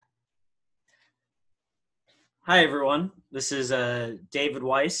Hi, everyone. This is David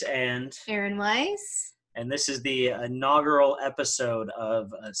Weiss, Aaron Weiss. and this is the inaugural episode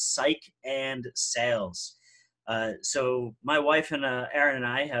of Psych and Sales. So, my wife and Aaron and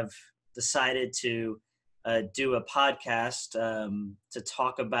I have decided to do a podcast to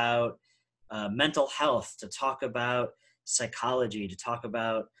talk about mental health, to talk about psychology, to talk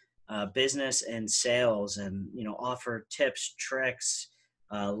about business and sales, and offer tips, tricks,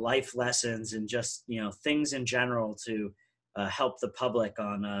 life lessons, and just things in general to help the public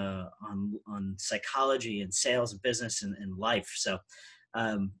on psychology and sales, business, and life. So,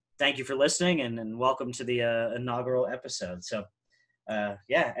 thank you for listening, and welcome to the inaugural episode. So,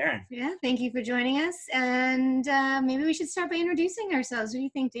 yeah, Aaron. Yeah, thank you for joining us. And maybe we should start by introducing ourselves. What do you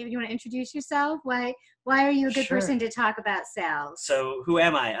think, David? You want to introduce yourself? Why are you a good person Sure. to talk about sales? So, who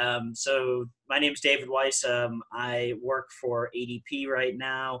am I? So, my name's David Weiss. I work for ADP right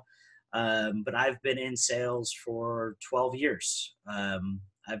now, but I've been in sales for 12 years.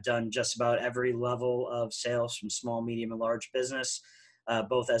 I've done just about every level of sales from small, medium, and large business,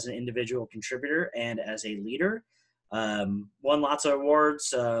 both as an individual contributor and as a leader. Won lots of awards,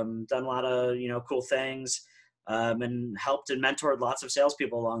 done a lot of cool things, and helped and mentored lots of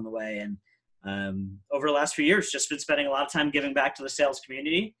salespeople along the way. And over the last few years, just been spending a lot of time giving back to the sales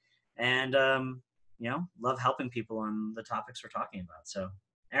community, and love helping people on the topics we're talking about. So,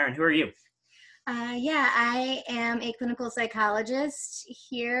 Aaron, who are you? Yeah, I am a clinical psychologist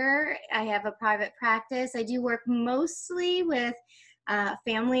here. I have a private practice. I do work mostly with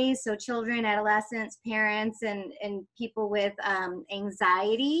families, so children, adolescents, parents, and people with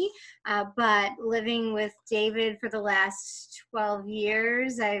anxiety. But living with David for the last 12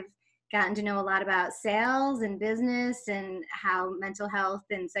 years, I've gotten to know a lot about sales and business and how mental health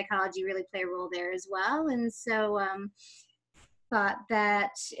and psychology really play a role there as well. And so thought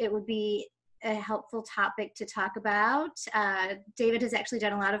that it would be a helpful topic to talk about. David has actually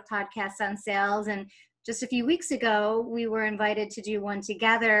done a lot of podcasts on sales, and just a few weeks ago, we were invited to do one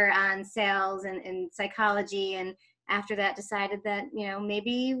together on sales and psychology. And after that, decided that,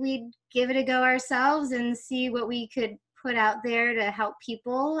 maybe we'd give it a go ourselves and see what we could put out there to help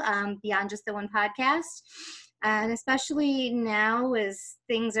people beyond just the one podcast. And especially now, as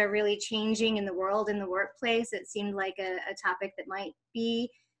things are really changing in the world, in the workplace, it seemed like a topic that might be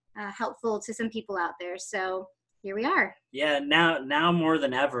helpful to some people out there. So here we are. Yeah, now more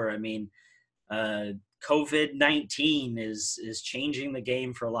than ever. I mean, uh, COVID-19 is changing the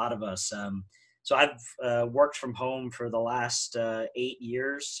game for a lot of us. So I've worked from home for the last 8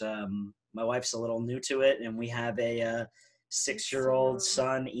 years. My wife's a little new to it, and we have a 6-year-old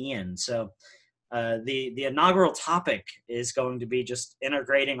son, Ian. So the inaugural topic is going to be just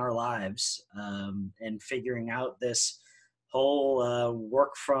integrating our lives and figuring out this whole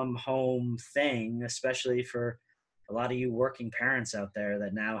work from home thing, especially for a lot of you working parents out there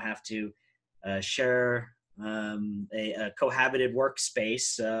that now have to share a cohabited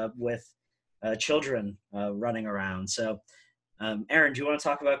workspace with children running around. So, Aaron, do you want to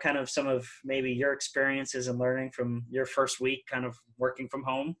talk about kind of some of maybe your experiences and learning from your first week kind of working from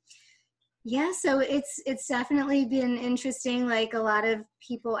home? Yeah, so it's definitely been interesting. Like a lot of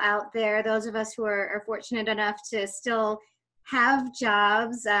people out there, those of us who are fortunate enough to still have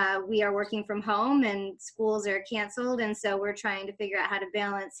jobs, we are working from home and schools are canceled. And so we're trying to figure out how to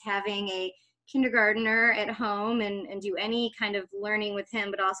balance having a kindergartner at home and do any kind of learning with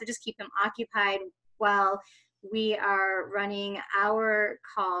him, but also just keep him occupied while we are running our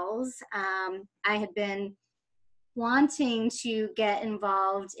calls. I had been wanting to get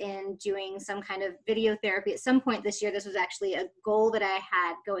involved in doing some kind of video therapy at some point this year. This was actually a goal that I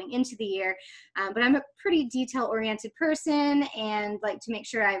had going into the year, but I'm a pretty detail-oriented person and like to make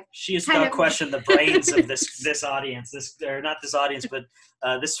sure I've She has without question the brains of this audience, or not this audience, but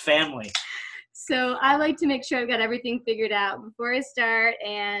this family. So I like to make sure I've got everything figured out before I start,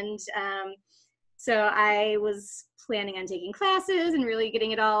 and so I was planning on taking classes and really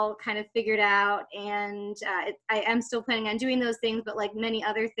getting it all kind of figured out. And I am still planning on doing those things, but like many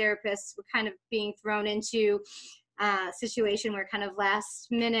other therapists, we're kind of being thrown into a situation where kind of last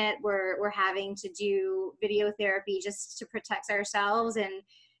minute we're having to do video therapy just to protect ourselves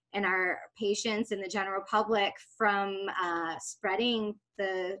and our patients and the general public from spreading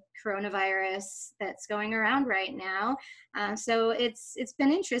the coronavirus that's going around right now. So it's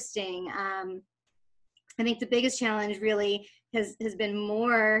been interesting. I think the biggest challenge really has been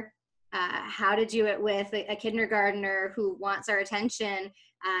more how to do it with a kindergartner who wants our attention,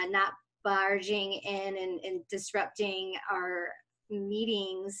 not barging in and disrupting our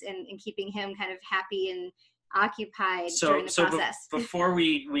meetings and keeping him kind of happy and occupied during the process. Before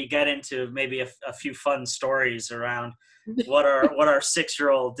we get into maybe a few fun stories around what our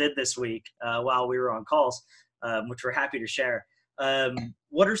 6-year-old did this week while we were on calls, which we're happy to share.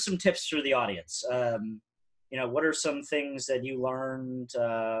 What are some tips for the audience? What are some things that you learned?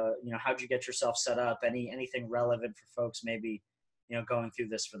 How'd you get yourself set up? Anything relevant for folks maybe, going through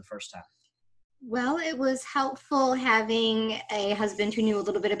this for the first time? Well, it was helpful having a husband who knew a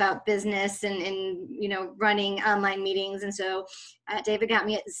little bit about business and running online meetings. And so David got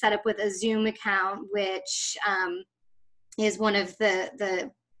me set up with a Zoom account, which is one of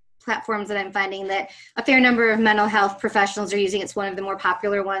the platforms that I'm finding that a fair number of mental health professionals are using. It's one of the more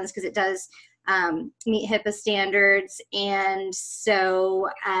popular ones because it does meet HIPAA standards. And so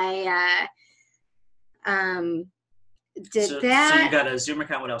I did that. So you got a Zoom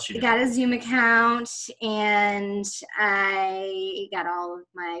account. What else you got a Zoom account, and I got all of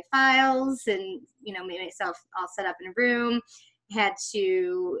my files and, made myself all set up in a room. Had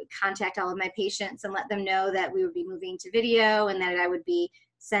to contact all of my patients and let them know that we would be moving to video and that I would be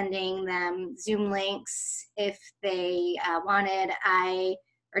sending them Zoom links if they wanted.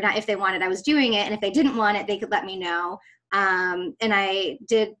 Not if they wanted, I was doing it. And if they didn't want it, they could let me know. And I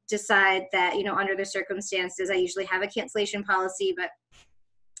did decide that, under the circumstances, I usually have a cancellation policy, but,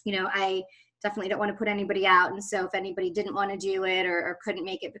 I definitely don't want to put anybody out. And so if anybody didn't want to do it or couldn't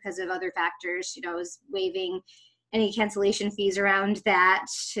make it because of other factors, I was waiving any cancellation fees around that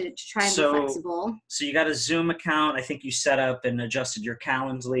to try and be flexible. So you got a Zoom account. I think you set up and adjusted your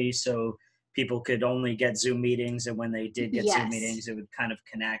Calendly so people could only get Zoom meetings, and when they did get Zoom meetings, it would kind of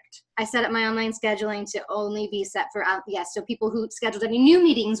connect. I set up my online scheduling to only be set for, so people who scheduled any new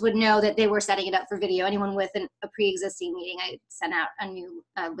meetings would know that they were setting it up for video. Anyone with a pre-existing meeting, I sent out a new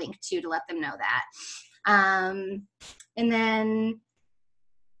link to let them know that. And then,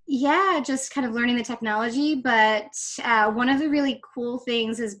 just kind of learning the technology. But one of the really cool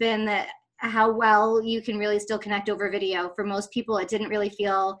things has been that how well you can really still connect over video. For most people, it didn't really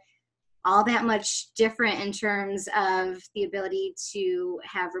feel all that much different in terms of the ability to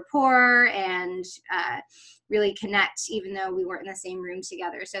have rapport and really connect, even though we weren't in the same room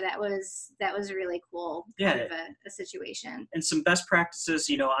together. So that was a really cool kind of a situation. And some best practices,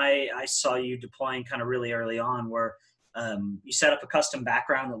 I saw you deploying kind of really early on where you set up a custom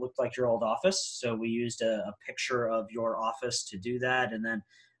background that looked like your old office. So we used a picture of your office to do that, and then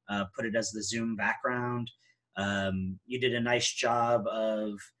put it as the Zoom background. You did a nice job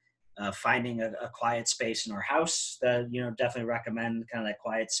of finding a quiet space in our house that, definitely recommend kind of that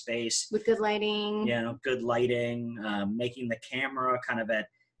quiet space. With good lighting. Good lighting, making the camera kind of at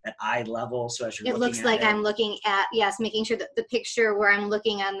eye level. So as you're looking at it. It looks like I'm looking at, making sure that the picture where I'm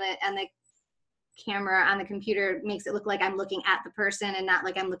looking on the camera on the computer makes it look like I'm looking at the person and not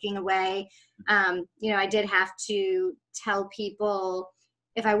like I'm looking away. I did have to tell people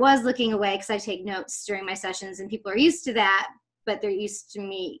if I was looking away, because I take notes during my sessions and people are used to that, but they're used to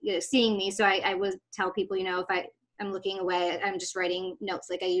me seeing me. So I would tell people, if I'm looking away, I'm just writing notes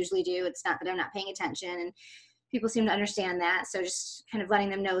like I usually do. It's not that I'm not paying attention, and people seem to understand that. So just kind of letting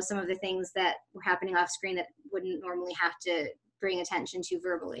them know some of the things that were happening off screen that wouldn't normally have to bring attention to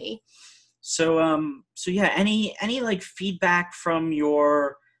verbally. So, any like feedback from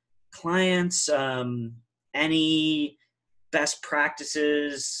your clients, any best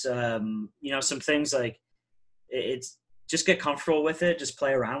practices, some things like it's just get comfortable with it, just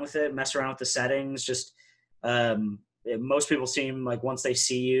play around with it, mess around with the settings. Just, most people seem like once they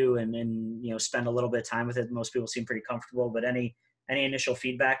see you and spend a little bit of time with it, most people seem pretty comfortable. But any initial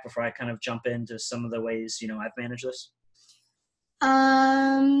feedback before I kind of jump into some of the ways, I've managed this?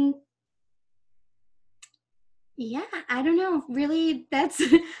 Yeah, I don't know. Really, that's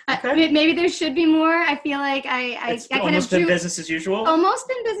okay. Maybe there should be more. I feel like I kind of been business as usual. Almost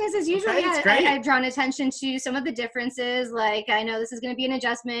been business as usual. Okay, yeah, I've drawn attention to some of the differences. Like I know this is going to be an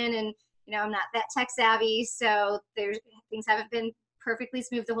adjustment, and I'm not that tech savvy, so things haven't been perfectly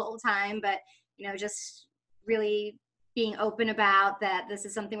smooth the whole time. But just really being open about that. This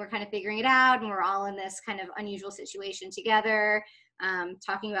is something we're kind of figuring it out, and we're all in this kind of unusual situation together.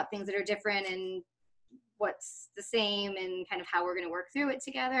 Talking about things that are different and what's the same and kind of how we're going to work through it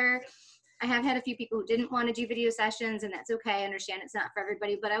together. I have had a few people who didn't want to do video sessions, and that's okay. I understand it's not for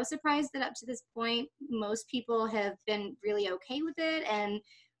everybody, but I was surprised that up to this point, most people have been really okay with it and,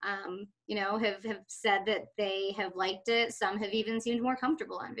 have said that they have liked it. Some have even seemed more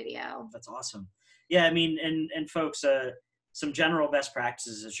comfortable on video. That's awesome. Yeah. I mean, and folks, some general best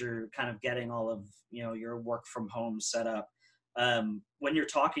practices as you're kind of getting all of, your work from home set up. When you're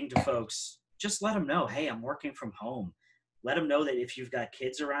talking to folks, just let them know, hey, I'm working from home. Let them know that if you've got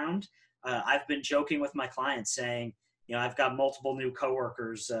kids around, I've been joking with my clients saying, I've got multiple new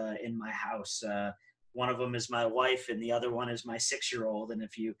coworkers in my house. One of them is my wife and the other one is my 6-year-old. And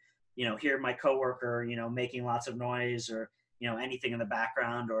if you hear my coworker, making lots of noise or, anything in the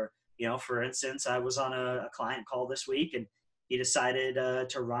background or, for instance, I was on a client call this week and he decided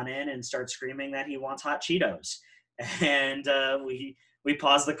to run in and start screaming that he wants hot Cheetos. And we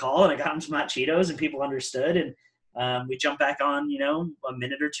paused the call and I got him some hot Cheetos and people understood. And we jumped back on, a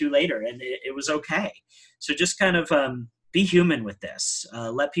minute or two later and it was okay. So just kind of be human with this.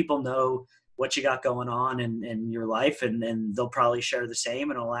 Let people know what you got going on in your life and they'll probably share the same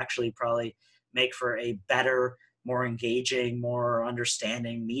and it'll actually probably make for a better, more engaging, more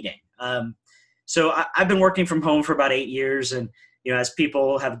understanding meeting. So I've been working from home for about 8 years and, as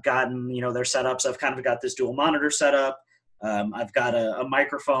people have gotten, their setups, I've kind of got this dual monitor setup. I've got a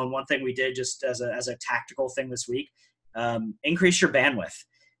microphone. One thing we did just as a tactical thing this week, increase your bandwidth.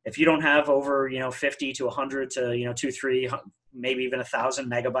 If you don't have over, 50 to 100 to, 2, 3, maybe even 1,000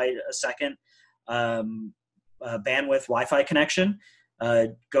 megabyte a second bandwidth Wi-Fi connection,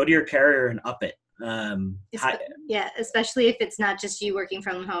 go to your carrier and up it. Yeah, especially if it's not just you working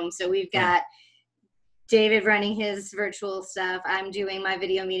from home. So we've got David running his virtual stuff. I'm doing my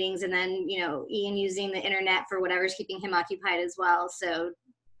video meetings and then, Ian using the internet for whatever's keeping him occupied as well. So,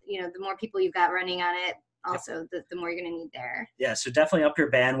 the more people you've got running on it, also the more you're going to need there. Yeah. So definitely up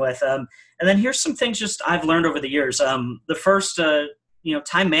your bandwidth. And then here's some things just I've learned over the years. The first,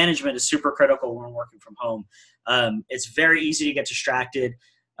 time management is super critical when we're working from home. It's very easy to get distracted,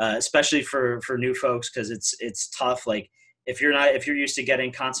 especially for new folks. Cause it's tough. Like if you're used to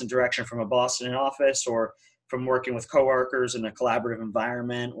getting constant direction from a boss in an office or from working with coworkers in a collaborative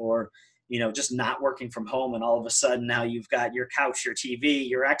environment or, just not working from home and all of a sudden now you've got your couch, your TV,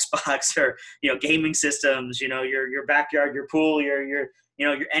 your Xbox or, gaming systems, your backyard, your pool,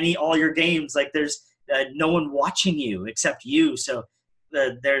 all your games, like there's no one watching you except you. So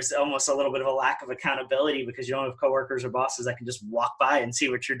there's almost a little bit of a lack of accountability because you don't have coworkers or bosses that can just walk by and see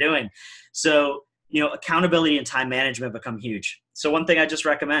what you're doing. So, accountability and time management become huge. So one thing I just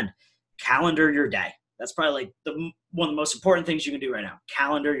recommend, calendar your day. That's probably like one of the most important things you can do right now.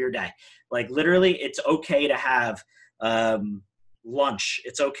 Calendar your day. Like literally it's okay to have lunch.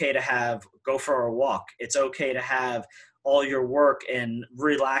 It's okay to go for a walk. It's okay to have all your work and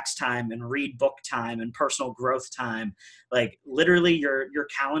relax time and read book time and personal growth time. Like literally your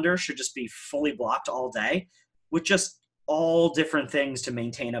calendar should just be fully blocked all day with just all different things to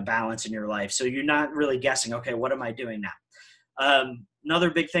maintain a balance in your life. So you're not really guessing, okay, what am I doing now?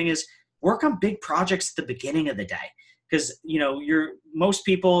 Another big thing is work on big projects at the beginning of the day. Because, most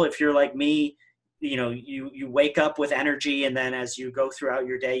people, if you're like me, you wake up with energy and then as you go throughout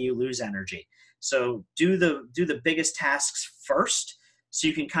your day, you lose energy. So do the biggest tasks first so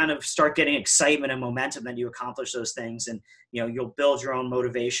you can kind of start getting excitement and momentum that you accomplish those things. And, you'll build your own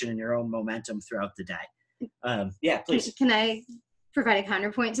motivation and your own momentum throughout the day. Please. Can I provide a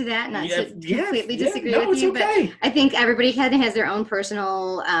counterpoint to that? Not to completely disagree with you, okay. But I think everybody kind of has their own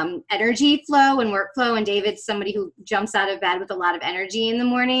personal energy flow and workflow. And David's somebody who jumps out of bed with a lot of energy in the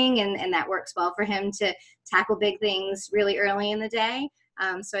morning, and that works well for him to tackle big things really early in the day.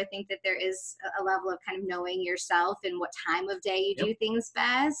 So I think that there is a level of kind of knowing yourself and what time of day you do things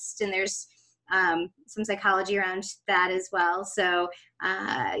best. And there's some psychology around that as well. So,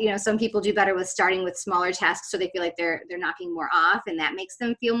 some people do better with starting with smaller tasks so they feel like they're knocking more off and that makes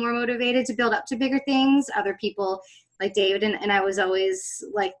them feel more motivated to build up to bigger things. Other people like David, and I was always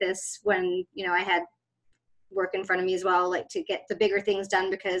like this when, I had work in front of me as well, like to get the bigger things done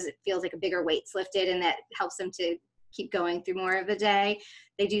because it feels like a bigger weight's lifted and that helps them to keep going through more of the day.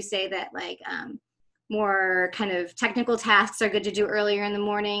 They do say that more kind of technical tasks are good to do earlier in the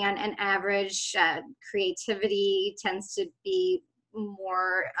morning on an average. Creativity tends to be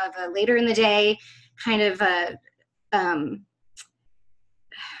more of a later in the day kind of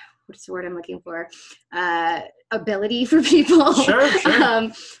what's the word I'm looking for? Ability for people. Sure.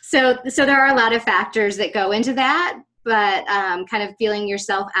 So there are a lot of factors that go into that, but kind of feeling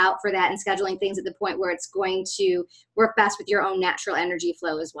yourself out for that and scheduling things at the point where it's going to work best with your own natural energy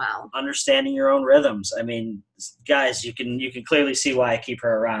flow as well. Understanding your own rhythms. I mean, guys, you can clearly see why I keep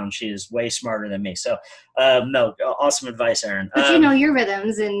her around. She is way smarter than me. So, no, awesome advice, Erin. But you know your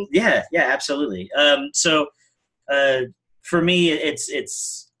rhythms and yeah, absolutely. For me,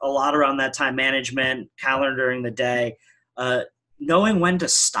 it's a lot around that time management, calendaring the day, knowing when to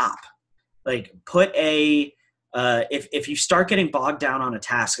stop. Like put a if you start getting bogged down on a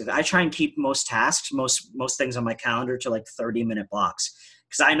task, I try and keep most tasks, most things on my calendar to like 30-minute blocks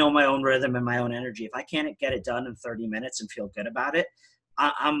because I know my own rhythm and my own energy. If I can't get it done in 30 minutes and feel good about it,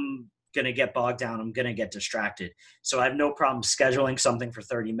 I'm going to get bogged down. I'm going to get distracted. So I have no problem scheduling something for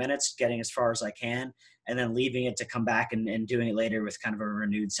 30 minutes, getting as far as I can, and then leaving it to come back and doing it later with kind of a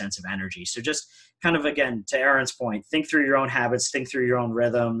renewed sense of energy. So just kind of, again, to Aaron's point, think through your own habits, think through your own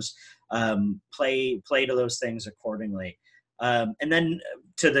rhythms, play to those things accordingly. And then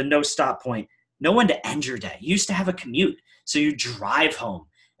to the no stop point, know when to end your day. You used to have a commute, so you drive home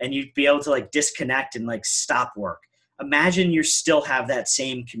and you'd be able to like disconnect and like stop work. Imagine you still have that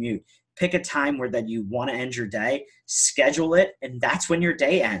same commute. Pick a time where that you want to end your day, schedule it, and that's when your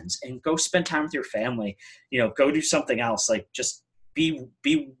day ends. And go spend time with your family. Go do something else. Like just be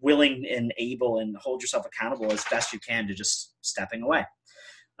willing and able and hold yourself accountable as best you can to just stepping away.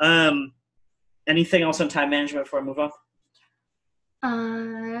 Anything else on time management before I move on?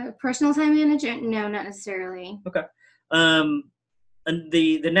 Personal time management? No, not necessarily. Okay. And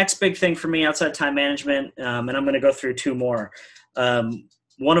the next big thing for me outside time management, and I'm going to go through two more.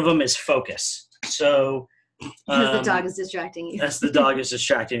 One of them is focus. So because the dog is distracting you. As the dog is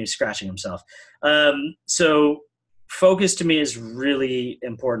distracting me, scratching himself. So focus to me is really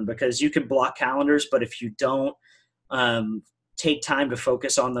important because you can block calendars, but if you don't take time to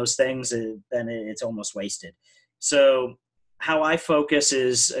focus on those things, then it's almost wasted. So how I focus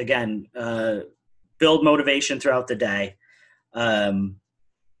is, again, build motivation throughout the day.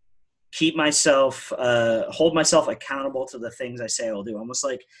 Keep myself, hold myself accountable to the things I say I will do. Almost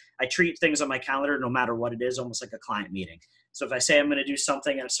like I treat things on my calendar, no matter what it is, almost like a client meeting. So if I say I'm going to do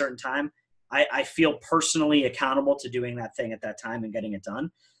something at a certain time, I feel personally accountable to doing that thing at that time and getting it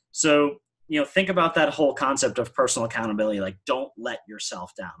done. So, think about that whole concept of personal accountability. Like, don't let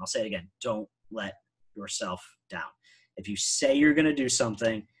yourself down. I'll say it again. Don't let yourself down. If you say you're going to do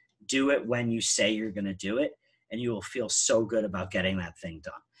something, do it when you say you're going to do it, and you will feel so good about getting that thing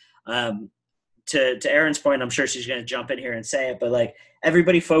done. To Erin's point, I'm sure she's going to jump in here and say it, but like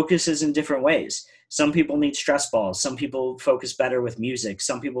everybody focuses in different ways. Some people need stress balls. Some people focus better with music.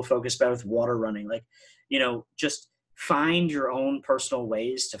 Some people focus better with water running. Like, just find your own personal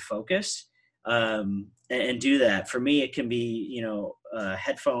ways to focus and do that. For me, it can be,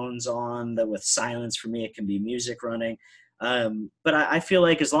 headphones on with silence. For me, it can be music running. But I feel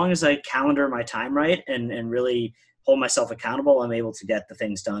like as long as I calendar my time right and really hold myself accountable, I'm able to get the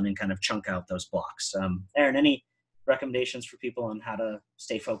things done and kind of chunk out those blocks. Erin, any recommendations for people on how to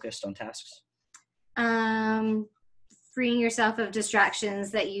stay focused on tasks? Freeing yourself of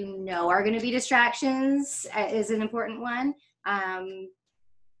distractions that are going to be distractions is an important one.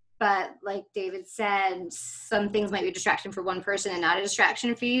 But like David said, some things might be a distraction for one person and not a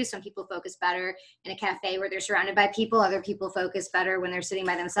distraction for you. Some people focus better in a cafe where they're surrounded by people. Other people focus better when they're sitting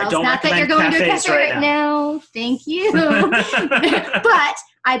by themselves. Not that you're going to a cafe right now. Thank you. But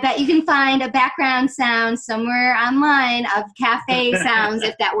I bet you can find a background sound somewhere online of cafe sounds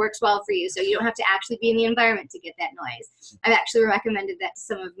if that works well for you. So you don't have to actually be in the environment to get that noise. I've actually recommended that to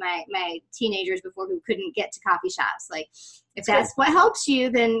some of my teenagers before who couldn't get to coffee shops. Like, if that's what helps you,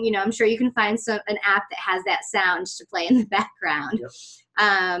 then, I'm sure you can find an app that has that sound to play in the background.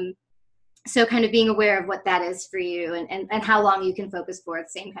 Yep. So kind of being aware of what that is for you and how long you can focus for, the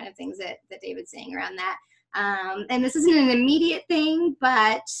same kind of things that David's saying around that. And this isn't an immediate thing,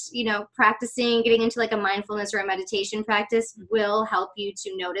 but, practicing, getting into like a mindfulness or a meditation practice will help you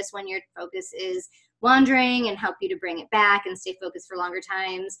to notice when your focus is wandering and help you to bring it back and stay focused for longer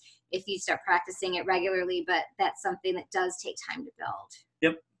times if you start practicing it regularly. But that's something that does take time to build.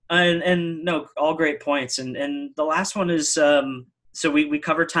 Yep. And no, all great points. And the last one is, so we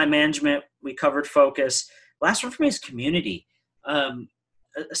covered time management, we covered focus. Last one for me is community.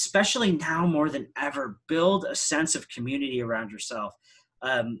 Especially now more than ever, build a sense of community around yourself.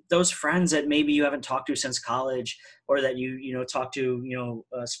 Those friends that maybe you haven't talked to since college, or that you talk to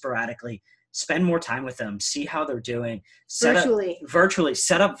sporadically, spend more time with them, see how they're doing. Virtually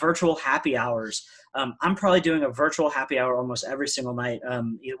set up virtual happy hours. I'm probably doing a virtual happy hour almost every single night,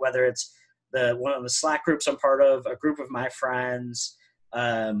 whether it's one of the Slack groups I'm part of, a group of my friends,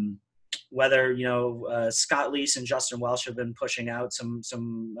 whether Scott Leese and Justin Welsh have been pushing out some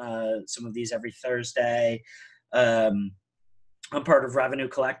of these every Thursday. I'm part of Revenue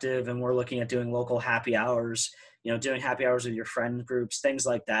Collective, and we're looking at doing local happy hours. Doing happy hours with your friend groups, things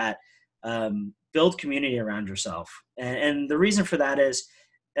like that. Build community around yourself, and the reason for that is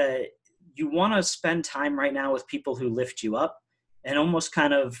you want to spend time right now with people who lift you up, and almost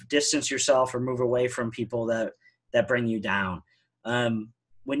kind of distance yourself or move away from people that bring you down.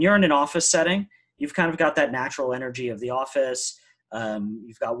 When you're in an office setting, you've kind of got that natural energy of the office.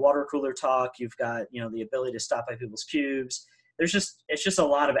 You've got water cooler talk. You've got, the ability to stop by people's cubes. It's just a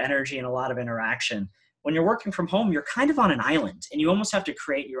lot of energy and a lot of interaction. when you're working from home, you're kind of on an island, and you almost have to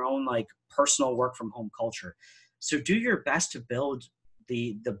create your own like personal work from home culture. So do your best to build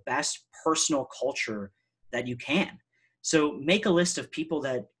the best personal culture that you can. So make a list of people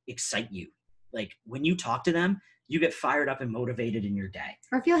that excite you. Like when you talk to them, you get fired up and motivated in your day.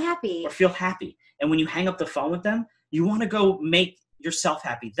 Or feel happy. And when you hang up the phone with them, you want to go make yourself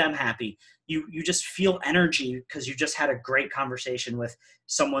happy, them happy. You just feel energy because you just had a great conversation with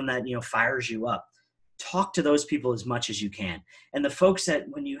someone that, fires you up. Talk to those people as much as you can. And the folks that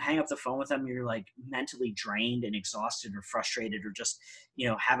when you hang up the phone with them, you're like mentally drained and exhausted or frustrated or just,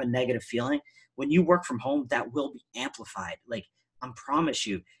 have a negative feeling. When you work from home, that will be amplified. Like I promise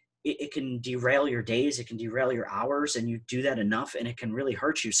you, it can derail your days. It can derail your hours, and you do that enough and it can really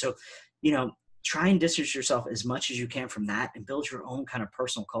hurt you. So, try and distance yourself as much as you can from that and build your own kind of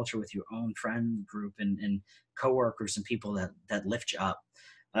personal culture with your own friend group and coworkers and people that lift you up.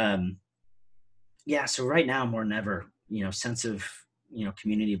 So right now more than ever, sense of,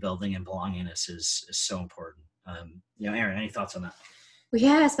 community building and belongingness is so important. Erin, any thoughts on that? Well,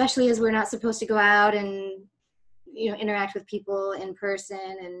 yeah, especially as we're not supposed to go out and, interact with people in person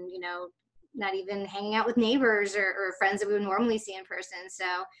and, not even hanging out with neighbors or friends that we would normally see in person.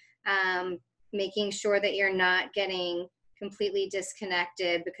 So making sure that you're not getting completely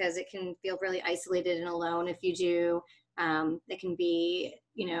disconnected, because it can feel really isolated and alone if you do. It can be,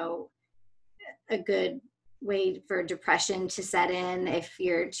 a good way for depression to set in if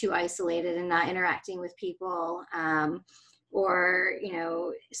you're too isolated and not interacting with people. Or,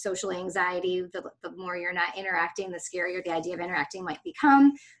 social anxiety, the more you're not interacting, the scarier the idea of interacting might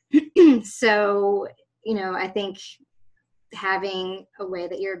become. So, I think having a way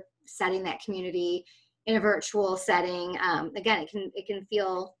that you're setting that community in a virtual setting, again, it can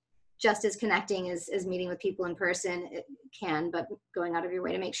feel just as connecting as meeting with people in person. It can, but going out of your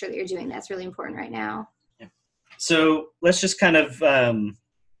way to make sure that you're doing that's really important right now. Yeah. So let's just kind of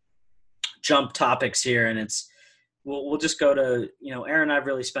jump topics here, and we'll just go to, Erin and I've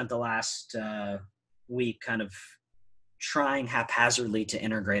really spent the last week kind of trying haphazardly to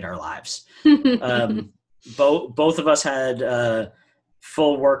integrate our lives. Both of us had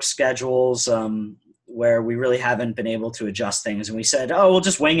full work schedules where we really haven't been able to adjust things. And we said, we'll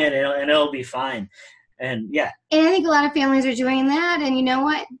just wing it and it'll be fine. And yeah. And I think a lot of families are doing that. And you know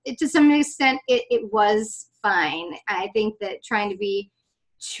what? To some extent, it was fine. I think that trying to be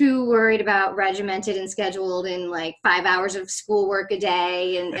too worried about regimented and scheduled and like 5 hours of schoolwork a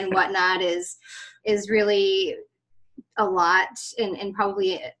day and whatnot is really a lot and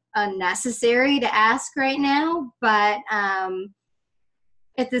probably unnecessary to ask right now. But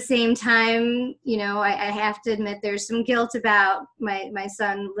at the same time, I have to admit there's some guilt about my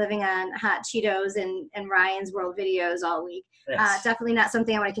son living on hot Cheetos and Ryan's World videos all week. Yes. Definitely not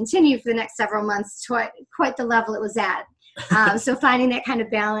something I want to continue for the next several months to quite the level it was at. So finding that kind of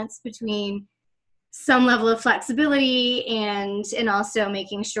balance between some level of flexibility and also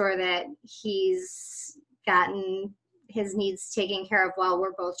making sure that he's gotten his needs taken care of while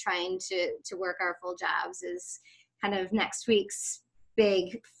we're both trying to work our full jobs is kind of next week's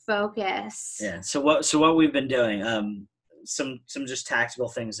big focus. Yeah. So what we've been doing, some just tactical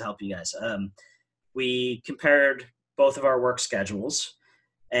things to help you guys. We compared both of our work schedules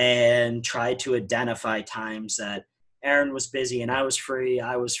and tried to identify times that Erin was busy and I was free, or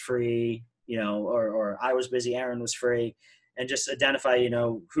I was busy, Erin was free, and just identify,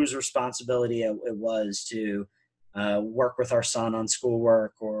 whose responsibility it was to work with our son on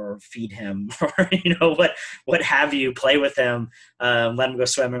schoolwork or feed him or, what have you, play with him, let him go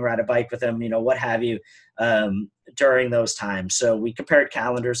swimming, ride a bike with him, what have you, during those times. So we compared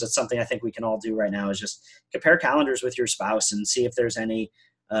calendars. That's something I think we can all do right now, is just compare calendars with your spouse and see if there's any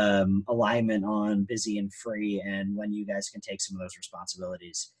alignment on busy and free and when you guys can take some of those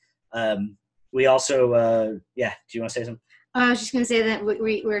responsibilities. We also, do you want to say something? I was just going to say that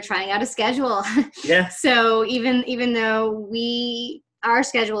we're trying out a schedule. Yeah. So even though our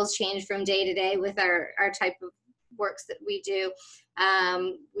schedules change from day to day with our type of works that we do,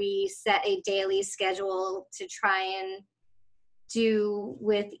 we set a daily schedule to try and do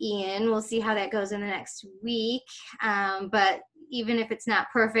with Ian. We'll see how that goes in the next week. But even if it's not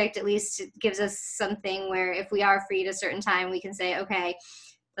perfect, at least it gives us something where if we are free at a certain time, we can say, okay,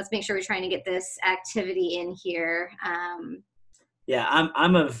 let's make sure we're trying to get this activity in here. Yeah,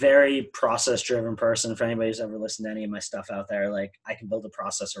 I'm a very process-driven person. For anybody who's ever listened to any of my stuff out there, like I can build a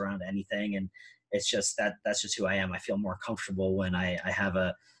process around anything, and it's just that's just who I am. I feel more comfortable when I have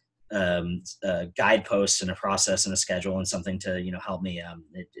a guidepost and a process and a schedule and something to help me.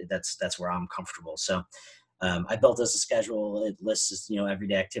 That's where I'm comfortable. So I built us a schedule. It lists,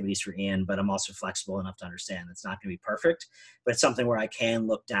 everyday activities for Ian, but I'm also flexible enough to understand it's not going to be perfect, but it's something where I can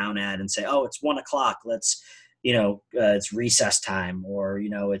look down at and say, oh, it's 1:00. Let's, it's recess time, or,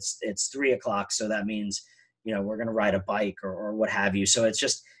 it's 3:00. So that means, we're going to ride a bike, or what have you. So it's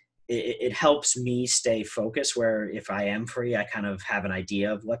just, it helps me stay focused, where if I am free, I kind of have an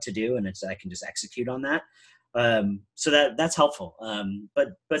idea of what to do, and I can just execute on that. So that's helpful.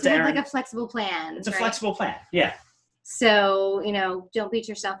 But so Aaron, like a flexible plan. It's a flexible plan. Yeah. So, don't beat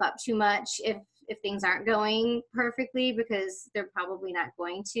yourself up too much if things aren't going perfectly, because they're probably not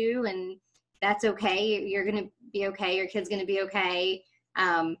going to, and that's okay. You're going to be okay. Your kid's going to be okay.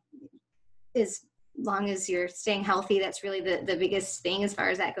 As long as you're staying healthy, that's really the biggest thing as far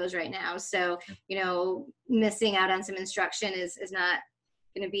as that goes right now. So, missing out on some instruction is not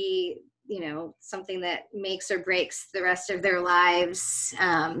going to be, something that makes or breaks the rest of their lives.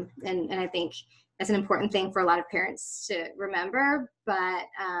 And I think that's an important thing for a lot of parents to remember, but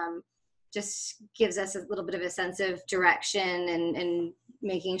just gives us a little bit of a sense of direction, and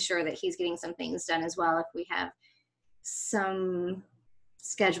making sure that he's getting some things done as well. If we have some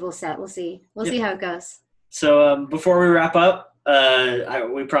schedule set, we'll see how it goes. So before we wrap up,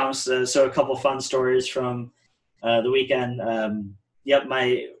 we promised a couple fun stories from the weekend.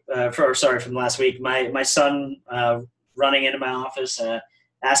 From last week, my son running into my office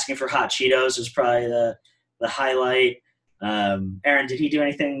asking for hot Cheetos was probably the highlight. Aaron, did he do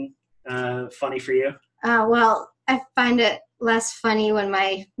anything funny for you? Well, I find it less funny when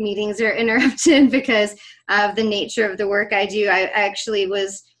my meetings are interrupted because of the nature of the work I do. I actually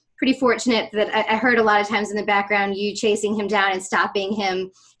was pretty fortunate that I heard a lot of times in the background you chasing him down and stopping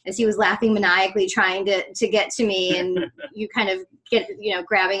him as he was laughing maniacally trying to get to me, and you kind of get,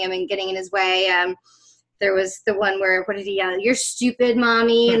 grabbing him and getting in his way. There was the one where, what did he yell? "You're stupid,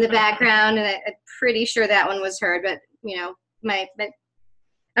 mommy," in the background, and I'm pretty sure that one was heard. But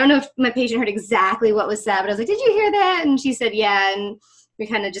I don't know if my patient heard exactly what was said, but I was like, "Did you hear that?" And she said, "Yeah," and we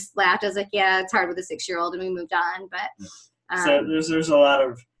kind of just laughed. I was like, "Yeah, it's hard with a 6-year-old," and we moved on. But so there's a lot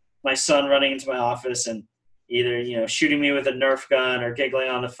of my son running into my office and either shooting me with a Nerf gun, or giggling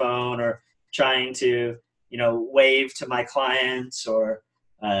on the phone, or trying to wave to my clients, or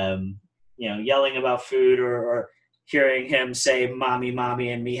yelling about food, or hearing him say "mommy,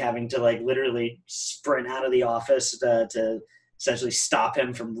 mommy," and me having to literally sprint out of the office to essentially stop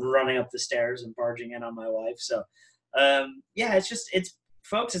him from running up the stairs and barging in on my wife. So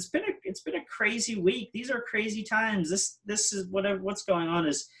folks, it's been a crazy week. These are crazy times. This is what's going on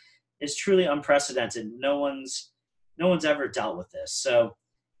is truly unprecedented. No one's ever dealt with this. So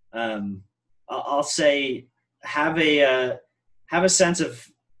I'll say have a sense of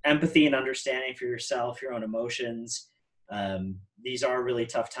empathy and understanding for yourself, your own emotions. These are really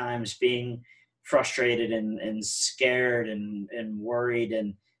tough times. Being frustrated and scared and worried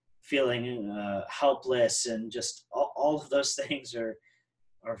and feeling helpless, and just all of those things are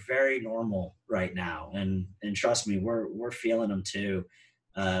very normal right now. And trust me, we're feeling them too.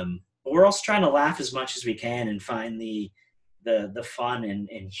 But we're also trying to laugh as much as we can and find the fun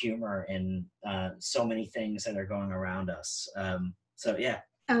and humor in so many things that are going around us. So yeah.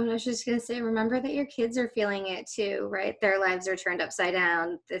 I was just going to say, remember that your kids are feeling it too, right? Their lives are turned upside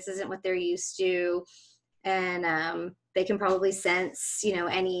down. This isn't what they're used to. And they can probably sense,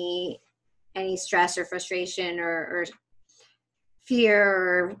 any stress or frustration or fear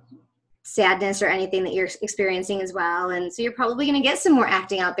or sadness or anything that you're experiencing as well. And so you're probably going to get some more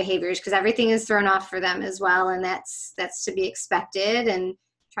acting out behaviors because everything is thrown off for them as well. And that's to be expected, and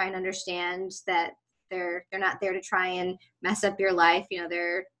try and understand that they're not there to try and mess up your life.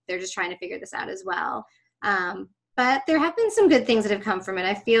 They're just trying to figure this out as well. But there have been some good things that have come from it.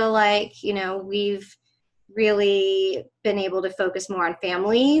 I feel like, we've really been able to focus more on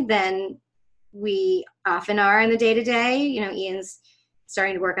family than we often are in the day-to-day. Ian's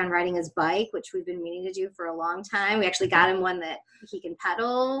starting to work on riding his bike, which we've been meaning to do for a long time. We actually got him one that he can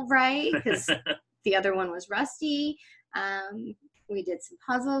pedal right, because the other one was rusty. We did some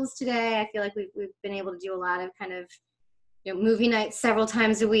puzzles today. I feel like we've been able to do a lot of kind of movie nights several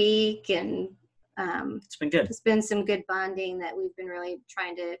times a week, and it's been good. It's been some good bonding that we've been really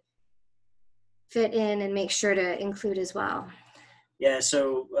trying to fit in and make sure to include as well. Yeah,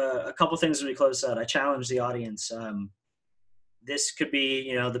 so a couple things as we close out. I challenge the audience. This could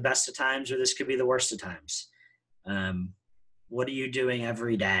be, the best of times, or this could be the worst of times. What are you doing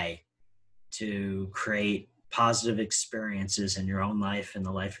every day to create positive experiences in your own life and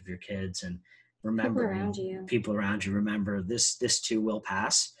the life of your kids? And remember, people around you, remember this too will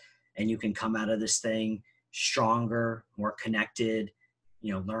pass, and you can come out of this thing stronger, more connected,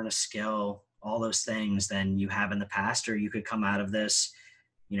 learn a skill, all those things than you have in the past, or you could come out of this,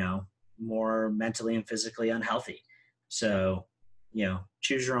 more mentally and physically unhealthy. So,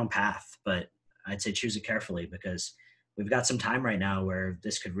 choose your own path, but I'd say choose it carefully, because we've got some time right now where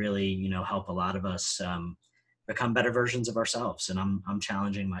this could really, help a lot of us become better versions of ourselves. And I'm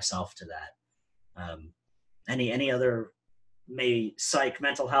challenging myself to that. Any other psych,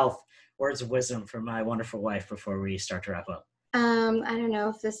 mental health words of wisdom from my wonderful wife before we start to wrap up? I don't know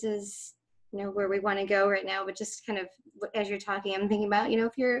if this is, where we want to go right now, but just kind of as you're talking, I'm thinking about,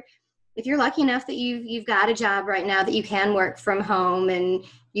 if you're lucky enough that you've got a job right now that you can work from home and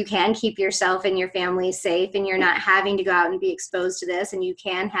you can keep yourself and your family safe and you're not having to go out and be exposed to this and you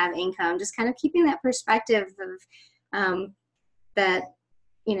can have income, just kind of keeping that perspective of that,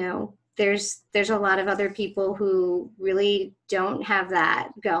 there's a lot of other people who really don't have that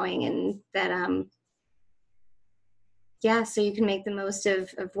going, and that, so you can make the most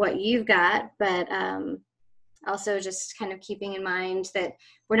of what you've got, but also just kind of keeping in mind that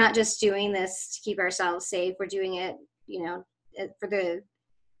we're not just doing this to keep ourselves safe. We're doing it, for the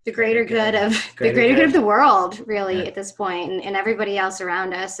greater good of the greater good of the world, really, at this point, and everybody else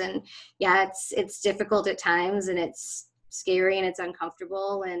around us. And it's difficult at times, and it's scary, and it's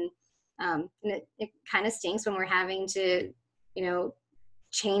uncomfortable, and it kind of stinks when we're having to,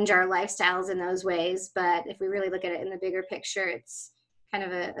 change our lifestyles in those ways. But if we really look at it in the bigger picture, it's kind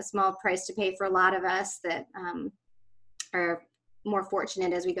of a small price to pay for a lot of us that are more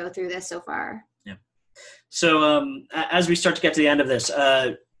fortunate as we go through this so far. Yeah. So as we start to get to the end of this,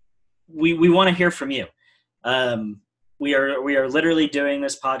 we want to hear from you. We are literally doing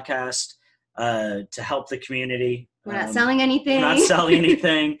this podcast to help the community. We're not selling anything. We're not selling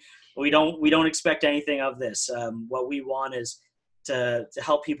anything. We don't expect anything of this. What we want is to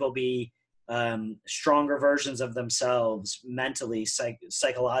help people be stronger versions of themselves mentally,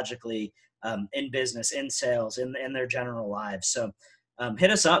 psychologically, in business, in sales, in their general lives. So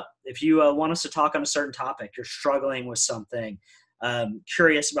hit us up if you want us to talk on a certain topic. You're struggling with something,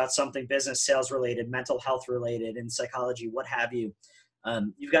 curious about something business, sales related, mental health related, in psychology, what have you.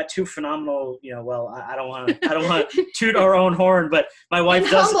 You've got two phenomenal, I don't want to toot our own horn, but my wife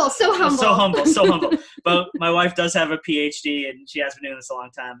so humble. But my wife does have a PhD, and she has been doing this a long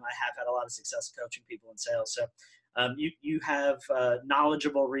time. I have had a lot of success coaching people in sales. So you have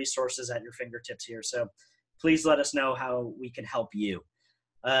knowledgeable resources at your fingertips here. So please let us know how we can help you.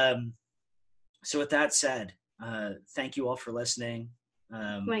 So with that said, thank you all for listening. You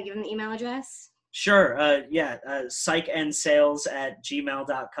want to give them the email address? Sure.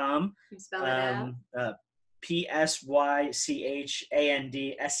 psychandsales@gmail.com. Spell it out.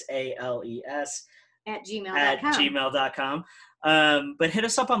 PSYCHANDSALES @gmail.com. But hit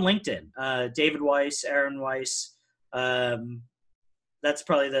us up on LinkedIn. David Weiss, Aaron Weiss. That's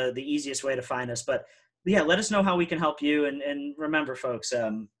probably the easiest way to find us. But let us know how we can help you. And remember, folks,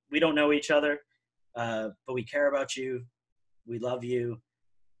 we don't know each other, but we care about you. We love you.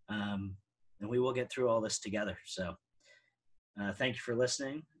 And we will get through all this together. So thank you for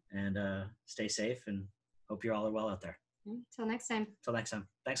listening, and stay safe, and hope you all are well out there. Until next time.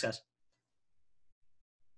 Thanks, guys.